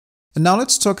And now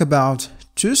let's talk about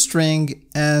toString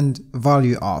and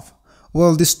valueOf.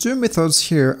 Well, these two methods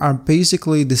here are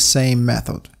basically the same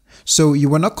method. So you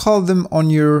wanna call them on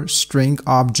your string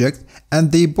object,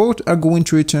 and they both are going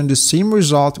to return the same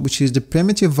result, which is the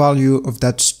primitive value of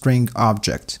that string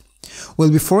object. Well,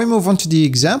 before we move on to the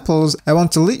examples, I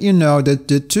want to let you know that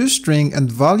the toString and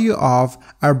valueOf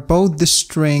are both the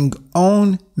string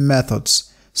own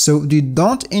methods. So they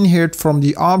don't inherit from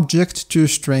the object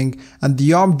toString and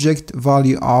the object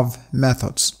valueOf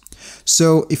methods.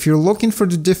 So if you're looking for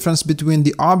the difference between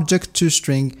the object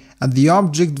toString and the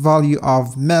object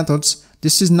valueOf methods,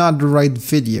 this is not the right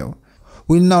video.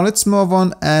 Well, now let's move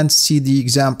on and see the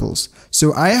examples.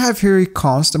 So I have here a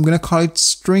const. I'm going to call it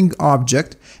string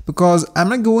object because I'm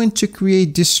not going to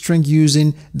create this string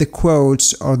using the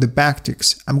quotes or the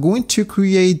backticks. I'm going to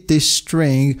create this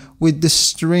string with the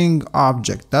string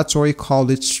object. That's why I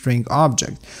called it string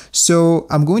object. So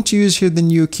I'm going to use here the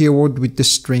new keyword with the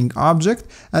string object,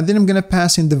 and then I'm going to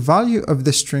pass in the value of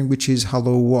the string, which is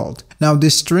hello world. Now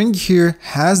the string here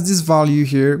has this value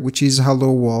here, which is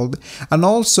hello world, and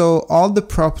also all the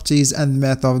properties and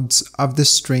methods of the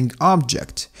string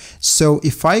object. So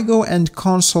if I go and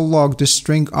console log the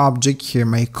string object here,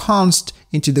 my const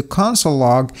into the console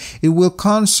log, it will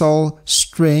console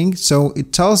string. So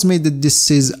it tells me that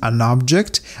this is an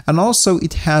object, and also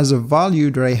it has a value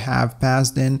that I have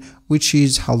passed in, which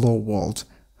is hello world.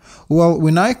 Well,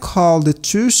 when I call the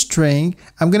toString,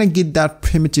 I'm gonna get that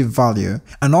primitive value,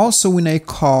 and also when I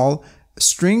call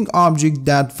string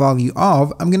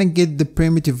object.valueOf, I'm gonna get the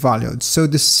primitive value, so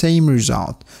the same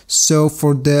result. So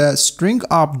for the string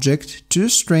object,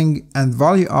 toString and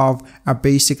valueOf are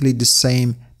basically the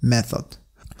same method.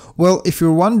 Well, if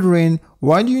you're wondering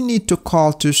why do you need to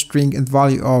call toString and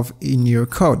valueOf in your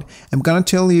code, I'm gonna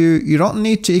tell you, you don't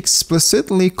need to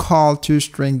explicitly call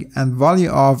toString and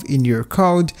valueOf in your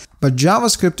code, but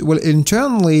JavaScript will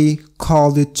internally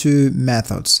call the two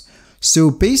methods. So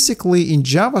basically in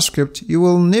JavaScript, you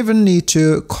will never need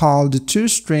to call the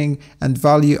toString and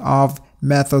valueOf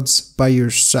methods by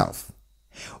yourself.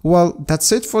 Well,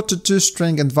 that's it for the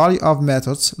toString and valueOf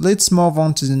methods. Let's move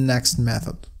on to the next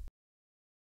method.